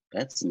 what?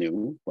 That's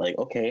new. Like,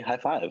 okay, high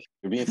five.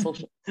 You're being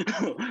social.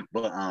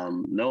 But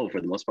no,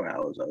 for the most part, I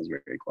was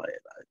very quiet.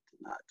 I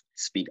did not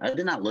speak. I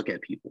did not look at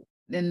people.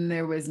 Then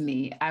there was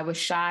me. I was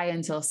shy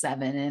until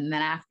 7. And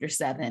then after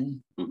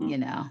 7, you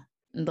know,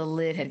 the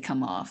lid had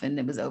come off and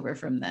it was over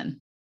from then.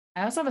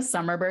 I also have a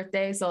summer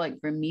birthday. So like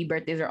for me,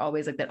 birthdays are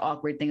always like that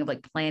awkward thing of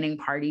like planning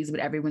parties, but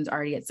everyone's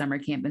already at summer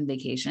camp and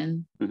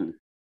vacation. So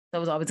it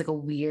was always like a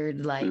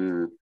weird, like,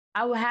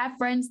 I would have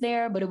friends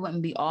there, but it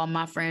wouldn't be all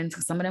my friends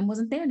because some of them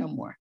wasn't there no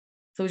more.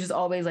 So it's just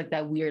always like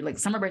that weird, like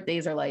summer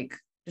birthdays are like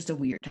just a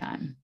weird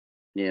time.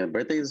 Yeah,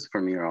 birthdays for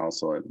me are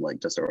also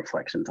like just a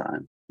reflection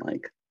time.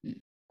 Like,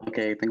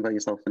 okay, think about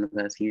yourself in the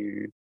past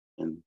year.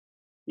 And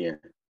yeah,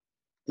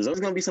 there's always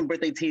going to be some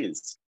birthday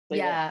tears. So,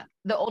 yeah,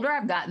 the older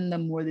I've gotten, the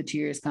more the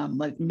tears come.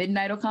 Like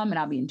midnight will come and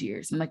I'll be in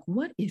tears. I'm like,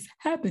 what is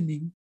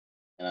happening?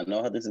 And I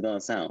know how this is going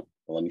to sound,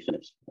 but let me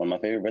finish. One of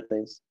my favorite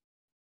birthdays,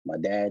 my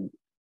dad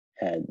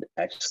had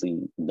actually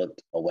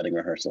booked a wedding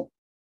rehearsal.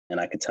 And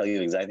I could tell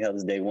you exactly how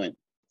this day went.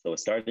 So it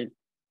started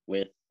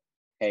with,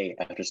 hey,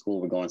 after school,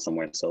 we're going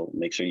somewhere. So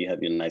make sure you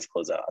have your nice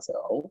clothes out. I said,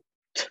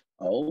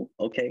 oh,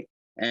 okay.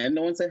 And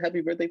no one said happy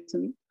birthday to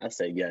me. I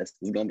said, yes,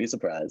 it's going to be a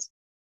surprise.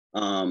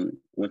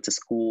 Went to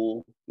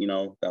school, you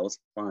know, that was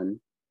fun.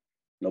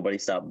 Nobody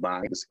stopped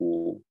by the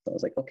school. So I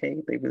was like, okay,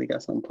 they really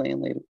got something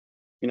planned later,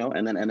 you know,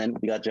 and then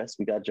we got dressed.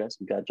 We got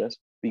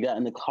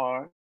in the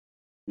car,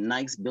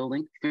 nice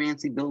building,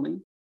 fancy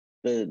building.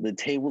 The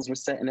tables were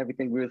set and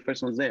everything. We were the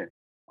first ones there.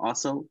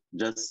 Also,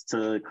 just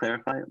to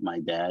clarify, my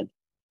dad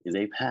is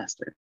a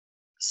pastor.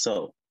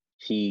 So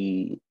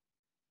he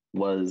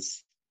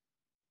was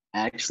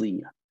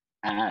actually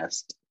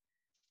asked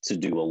to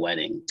do a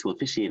wedding, to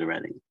officiate a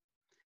wedding.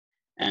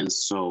 And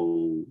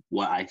so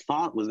what I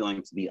thought was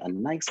going to be a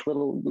nice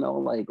little, you know,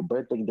 like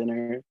birthday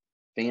dinner,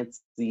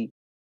 fancy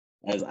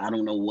as I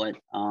don't know what.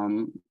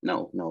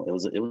 No, it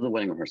was a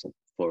wedding rehearsal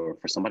for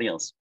somebody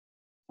else.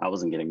 I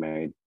wasn't getting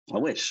married. I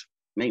wish,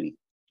 maybe,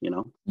 you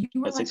know. You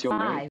were like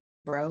 5,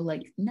 bro.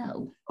 Like,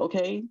 no.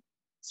 Okay.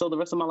 So the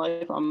rest of my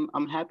life,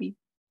 I'm happy.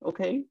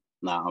 Okay.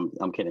 Nah,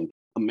 I'm kidding.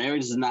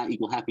 Marriage does not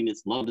equal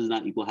happiness. Love does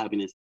not equal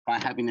happiness.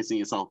 Find happiness in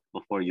yourself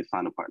before you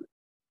find a partner.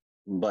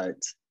 But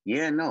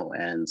yeah, no.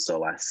 And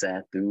so I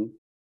sat through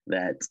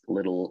that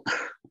little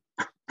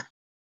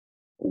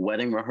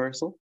wedding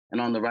rehearsal. And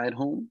on the ride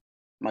home,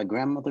 my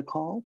grandmother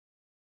called.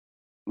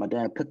 My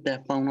dad put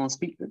that phone on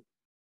speaker.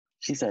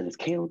 She said, is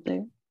Caleb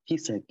there? He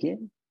said, yeah.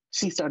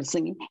 She started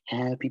singing,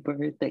 happy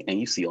birthday. And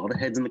you see all the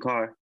heads in the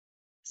car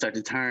start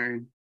to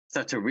turn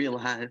start to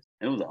realize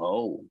it was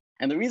old.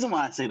 And the reason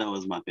why I say that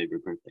was my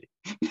favorite birthday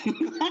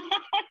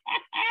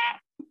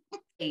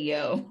Hey,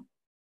 yo.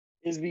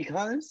 is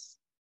because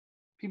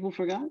people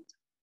forgot.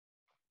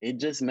 It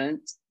just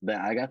meant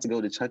that I got to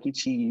go to Chuck E.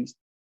 Cheese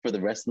for the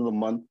rest of the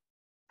month.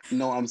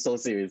 No, I'm so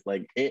serious.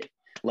 It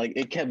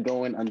kept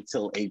going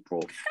until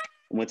April.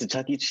 Went to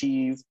Chuck E.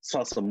 Cheese,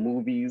 saw some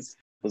movies,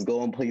 was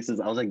going places.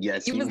 I was like,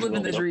 yes, You was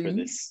living the dream. For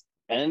this.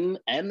 And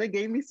they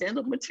gave me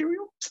stand-up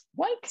material.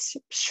 What?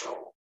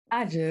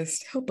 I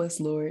just help us,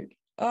 Lord.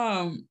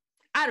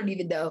 I don't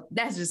even know.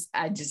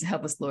 I just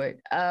help us,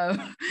 Lord. All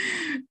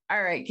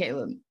right,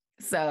 Caleb.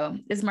 So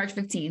it's March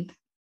 15th.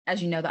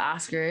 As you know, the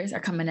Oscars are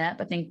coming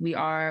up. I think we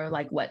are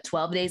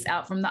 12 days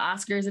out from the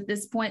Oscars at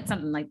this point,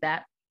 something like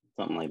that.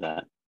 Something like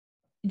that.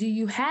 Do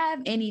you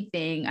have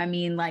anything? I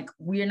mean,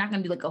 we're not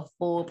going to do a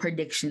full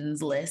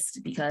predictions list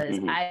because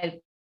I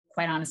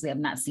quite honestly have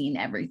not seen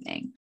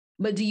everything.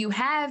 But do you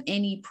have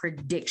any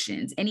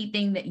predictions?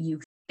 Anything that you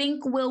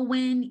think will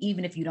win,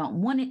 even if you don't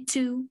want it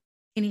to?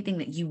 Anything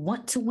that you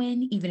want to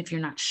win, even if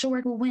you're not sure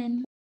it will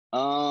win?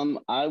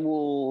 I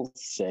will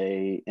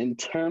say in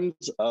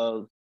terms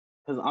of,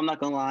 because I'm not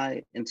gonna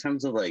lie, in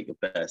terms of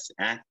best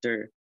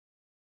actor,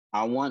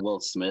 I want Will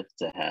Smith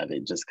to have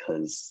it just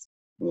because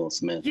Will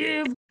Smith.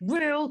 Give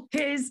Will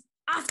his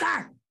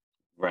Oscar.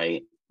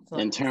 Right.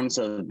 In terms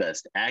of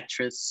best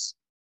actress,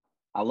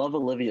 I love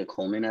Olivia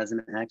Colman as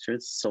an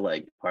actress. So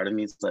part of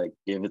me is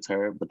give it to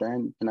her. But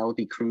then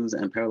Penelope Cruz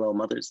and Parallel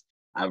Mothers.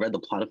 I read the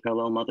plot of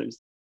Parallel Mothers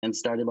and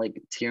started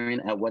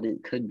tearing at what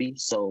it could be.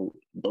 So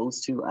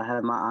those two I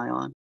have my eye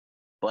on.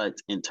 But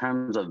in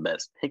terms of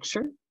best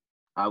picture,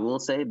 I will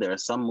say there are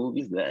some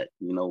movies that,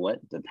 you know what,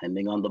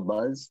 depending on the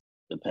buzz,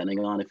 depending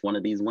on if one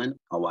of these win,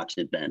 I'll watch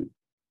it then.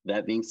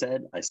 That being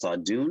said, I saw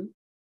Dune.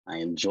 I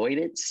enjoyed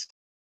it. Is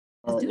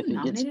Dune if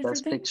it gets nominated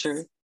best for things?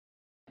 picture.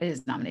 It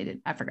is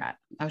nominated. I forgot.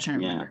 I was trying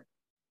to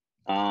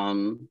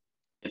remember.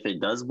 If it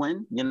does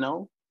win,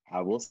 I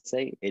will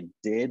say it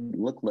did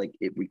look like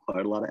it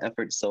required a lot of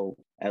effort. So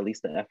at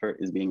least the effort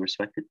is being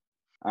respected.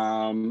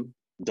 Don't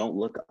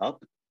Look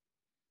Up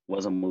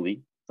was a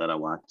movie that I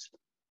watched.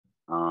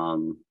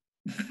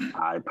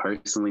 I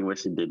personally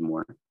wish it did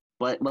more,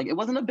 but it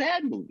wasn't a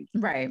bad movie.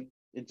 Right.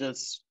 It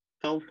just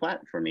fell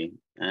flat for me.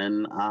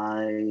 And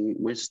I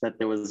wish that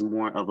there was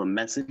more of a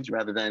message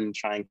rather than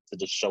trying to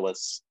just show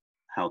us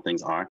how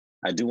things are.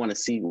 I do want to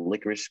see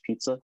Licorice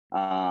Pizza.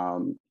 I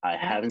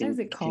haven't. Why is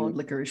it called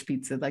Licorice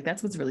Pizza?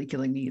 That's what's really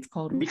killing me. It's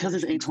called because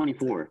it's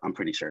A24. I'm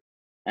pretty sure,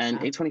 and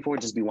A24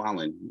 just be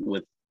wilding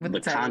with the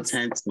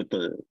content, with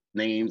the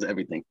names,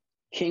 everything.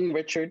 King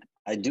Richard,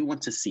 I do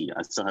want to see.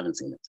 I still haven't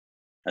seen it.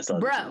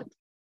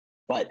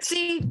 But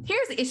see,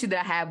 here's the issue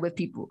that I have with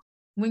people.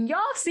 When y'all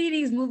see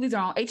these movies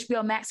are on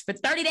HBO Max for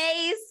 30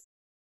 days,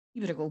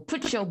 you better go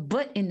put your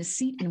butt in the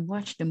seat and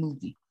watch the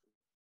movie.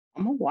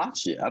 I'm gonna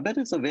watch it. I bet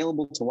it's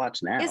available to watch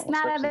now. It's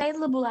not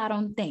available, I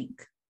don't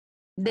think.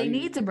 They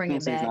need to bring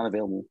it back. It's not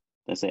available.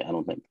 They say I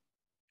don't think.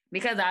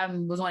 Because I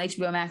was on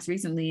HBO Max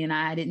recently and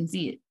I didn't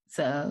see it.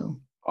 So.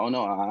 Oh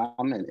no,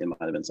 it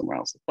might have been somewhere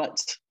else.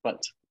 But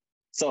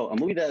so a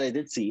movie that I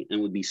did see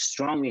and would be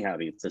strongly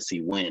happy to see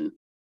win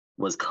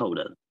was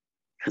Coda,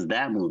 because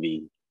that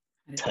movie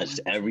touched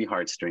every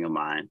heartstring of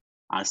mine.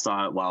 I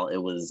saw it while it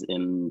was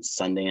in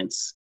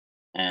Sundance,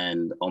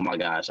 and oh my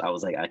gosh, I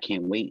was like, I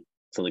can't wait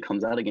till it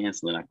comes out again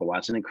so then I can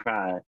watch it and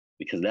cry,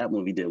 because that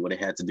movie did what it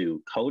had to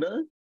do.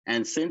 Coda,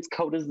 and since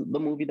Coda's the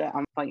movie that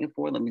I'm fighting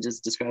for, let me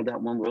just describe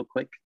that one real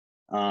quick.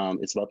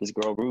 It's about this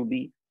girl,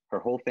 Ruby. Her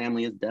whole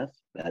family is deaf.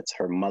 That's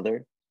her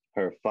mother,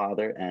 her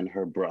father, and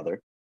her brother.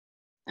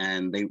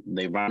 And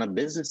they run a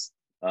business.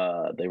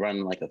 They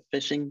run a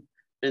fishing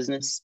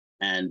business.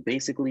 And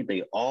basically,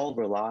 they all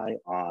rely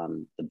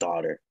on the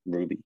daughter,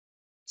 Ruby,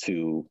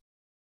 to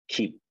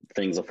keep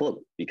things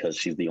afloat, because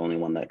she's the only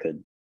one that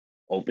could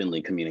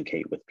openly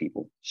communicate with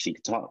people. She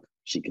could talk,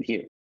 she could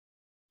hear.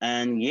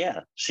 And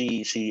yeah,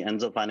 she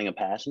ends up finding a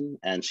passion,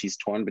 and she's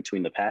torn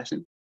between the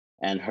passion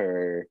and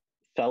her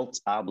felt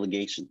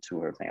obligation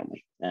to her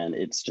family. And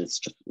it's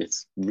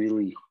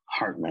really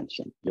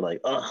heart-wrenching. You're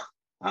like,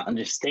 I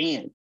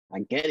understand, I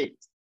get it.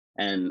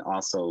 And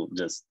also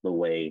just the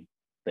way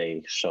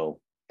they show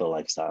the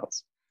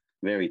lifestyles.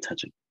 Very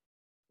touching.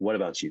 What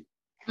about you?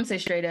 I'm gonna say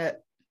straight up,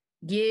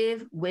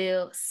 give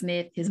Will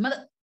Smith his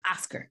mother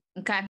Oscar,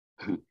 okay?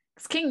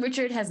 King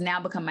Richard has now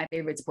become my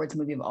favorite sports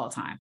movie of all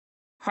time.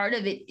 Part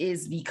of it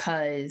is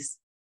because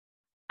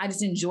I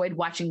just enjoyed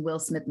watching Will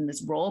Smith in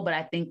this role, but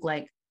I think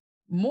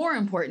more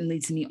importantly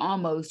to me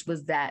almost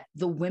was that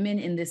the women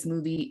in this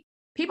movie,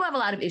 people have a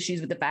lot of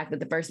issues with the fact that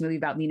the first movie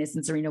about Venus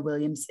and Serena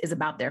Williams is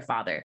about their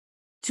father.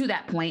 To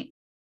that point,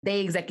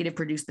 they executive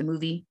produced the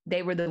movie.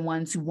 They were the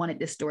ones who wanted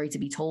this story to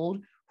be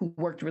told, who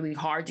worked really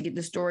hard to get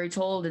the story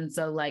told. And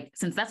so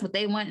since that's what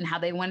they want and how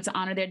they wanted to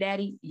honor their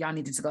daddy, y'all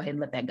need to just go ahead and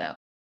let that go.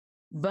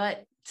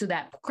 But to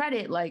that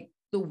credit,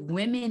 the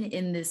women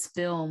in this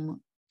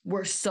film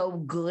were so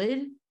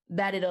good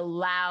that it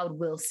allowed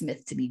Will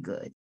Smith to be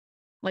good.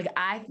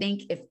 I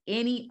think if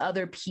any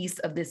other piece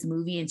of this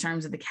movie in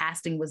terms of the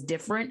casting was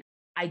different,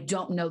 I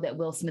don't know that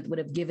Will Smith would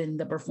have given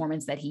the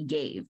performance that he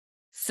gave.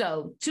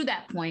 So to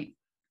that point,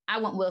 I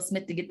want Will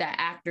Smith to get that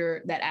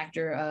actor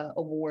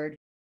award.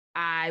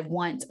 I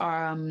want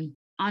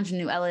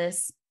Aunjanue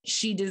Ellis.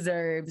 She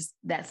deserves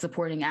that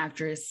supporting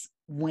actress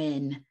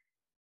win.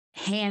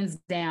 Hands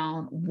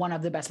down, one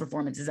of the best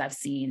performances I've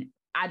seen.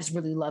 I just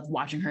really loved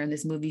watching her in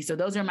this movie. So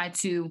those are my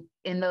two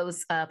in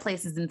those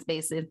places and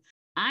spaces.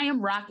 I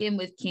am rocking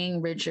with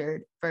King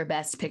Richard for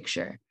Best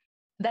Picture.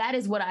 That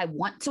is what I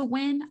want to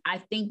win. I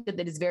think that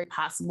it is very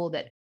possible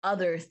that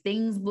other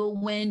things will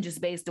win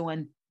just based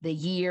on the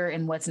year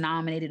and what's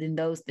nominated in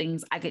those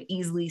things. I could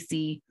easily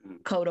see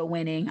Coda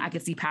winning. I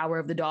could see Power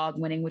of the Dog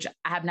winning, which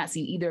I have not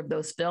seen either of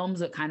those films,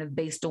 but kind of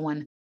based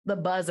on the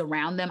buzz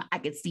around them, I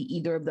could see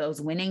either of those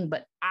winning.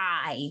 But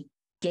I,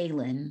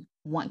 Galen,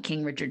 want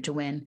King Richard to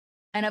win.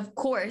 And of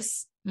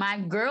course, my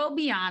girl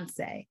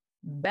Beyonce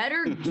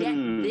better get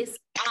this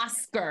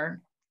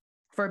Oscar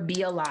for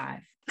Be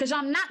Alive. Because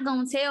y'all not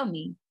going to tell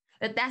me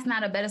that that's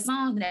not a better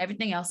song than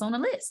everything else on the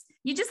list.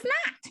 You're just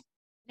not.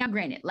 Now,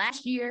 granted,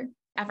 last year,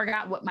 I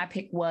forgot what my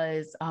pick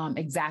was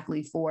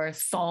exactly for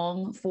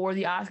song for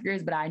the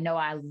Oscars, but I know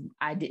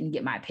I didn't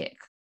get my pick.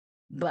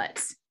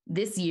 But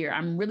this year,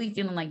 I'm really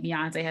feeling like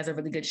Beyonce has a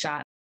really good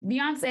shot.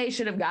 Beyonce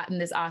should have gotten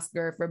this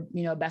Oscar for,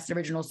 Best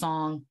Original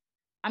Song.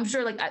 I'm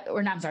sure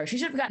she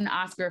should have gotten an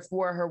Oscar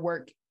for her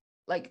work.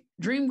 Like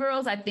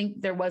Dreamgirls, I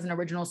think there was an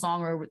original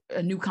song or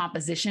a new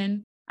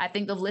composition. I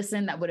think of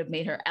Listen that would have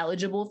made her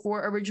eligible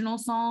for original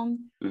song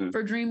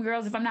for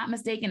Dreamgirls, if I'm not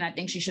mistaken. I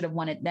think she should have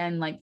won it then.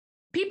 Like,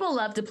 people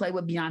love to play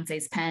with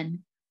Beyonce's pen.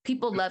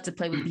 People love to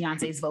play with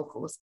Beyonce's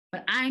vocals.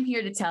 But I'm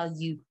here to tell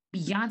you,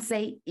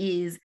 Beyonce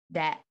is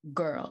that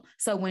girl.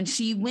 So when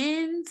she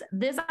wins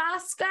this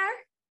Oscar,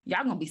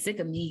 y'all gonna be sick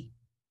of me.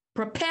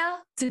 Prepare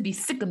to be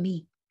sick of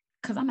me,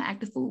 because I'm gonna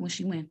act a fool when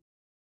she wins.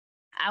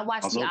 I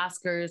watch the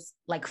Oscars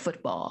like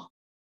football.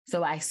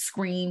 So I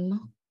scream,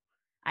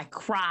 I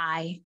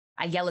cry,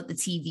 I yell at the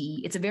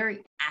TV. It's a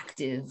very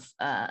active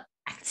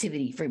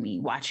activity for me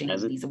watching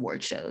these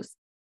award shows.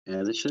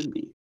 As it should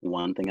be.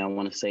 One thing I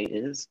want to say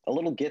is a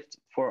little gift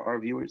for our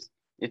viewers.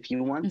 If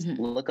you want,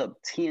 look up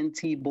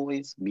TNT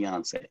Boys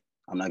Beyonce.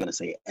 I'm not going to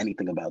say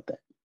anything about that.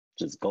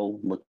 Just go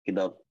look it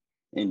up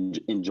and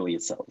enjoy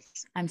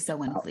yourselves. I'm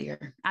so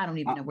unclear. I don't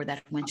even know where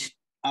that went.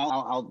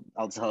 I'll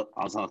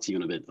talk to you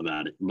in a bit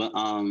about it. But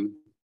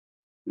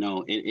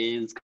no, it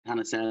is kind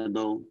of sad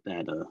though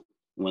that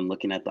when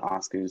looking at the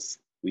Oscars,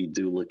 we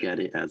do look at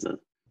it as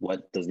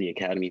what does the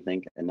Academy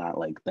think and not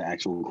like the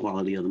actual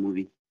quality of the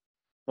movie.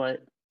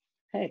 But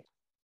hey,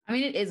 I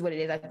mean, it is what it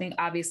is. I think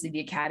obviously the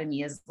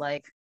Academy is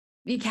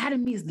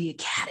the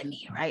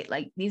Academy, right?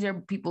 Like, these are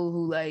people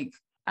who I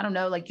don't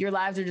know, your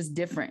lives are just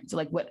different.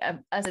 So what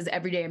us as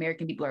everyday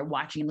American people are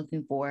watching and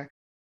looking for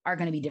are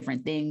going to be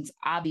different things.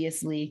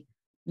 Obviously,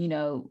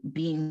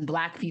 being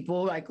Black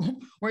people,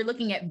 we're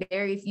looking at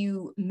very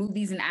few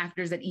movies and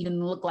actors that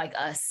even look like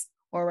us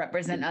or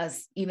represent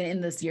us, even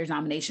in this year's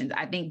nominations.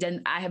 I think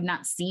I have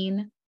not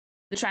seen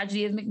The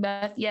Tragedy of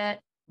Macbeth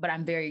yet, but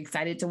I'm very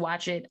excited to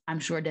watch it. I'm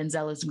sure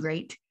Denzel is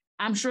great.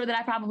 I'm sure that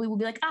I probably will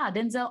be like,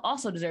 Denzel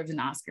also deserves an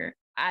Oscar.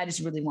 I just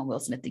really want Will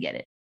Smith to get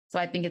it. So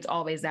I think it's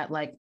always that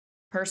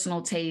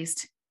personal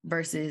taste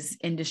versus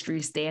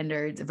industry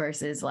standards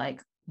versus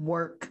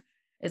work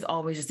is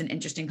always just an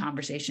interesting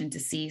conversation to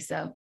see.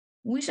 So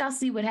we shall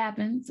see what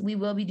happens. We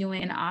will be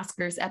doing an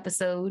Oscars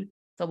episode.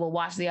 So we'll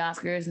watch the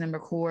Oscars and then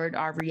record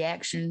our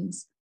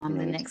reactions on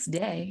the next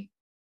day.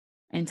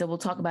 And so we'll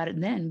talk about it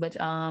then.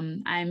 But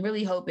I'm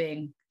really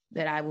hoping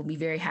that I will be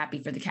very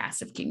happy for the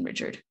cast of King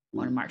Richard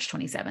on March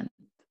 27th.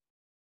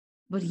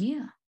 But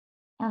yeah.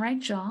 All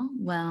right, y'all.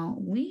 Well,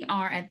 we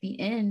are at the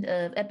end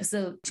of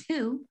episode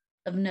 2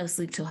 of No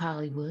Sleep Till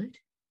Hollywood.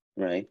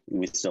 Right.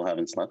 We still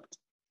haven't slept.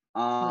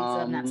 We still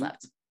have not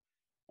slept.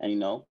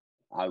 And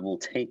I will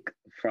take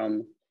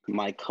from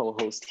my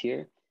co-host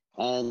here.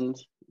 And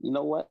you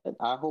know what?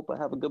 I hope I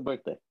have a good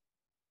birthday.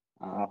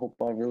 I hope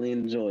I really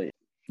enjoy it.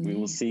 We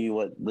will see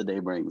what the day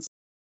brings.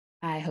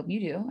 I hope you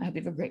do. I hope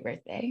you have a great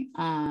birthday.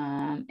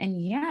 And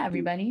yeah,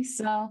 everybody.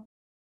 So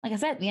like I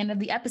said, at the end of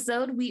the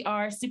episode, we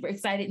are super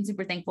excited and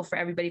super thankful for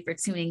everybody for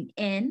tuning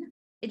in.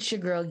 It's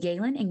your girl,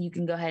 Galen, and you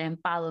can go ahead and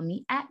follow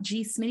me at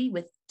GSmitty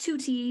with 2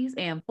 T's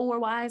and 4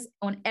 Y's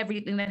on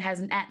everything that has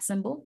an @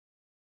 symbol.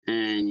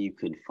 And you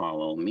could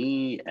follow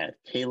me at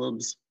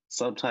Caleb's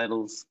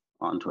Subtitles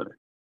on Twitter.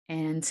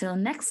 And until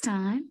next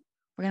time,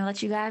 we're going to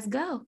let you guys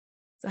go.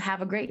 So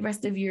have a great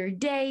rest of your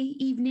day,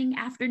 evening,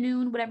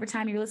 afternoon, whatever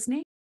time you're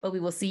listening. But we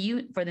will see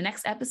you for the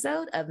next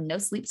episode of No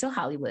Sleep Till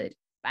Hollywood.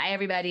 Bye,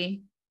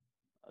 everybody.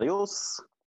 Adios.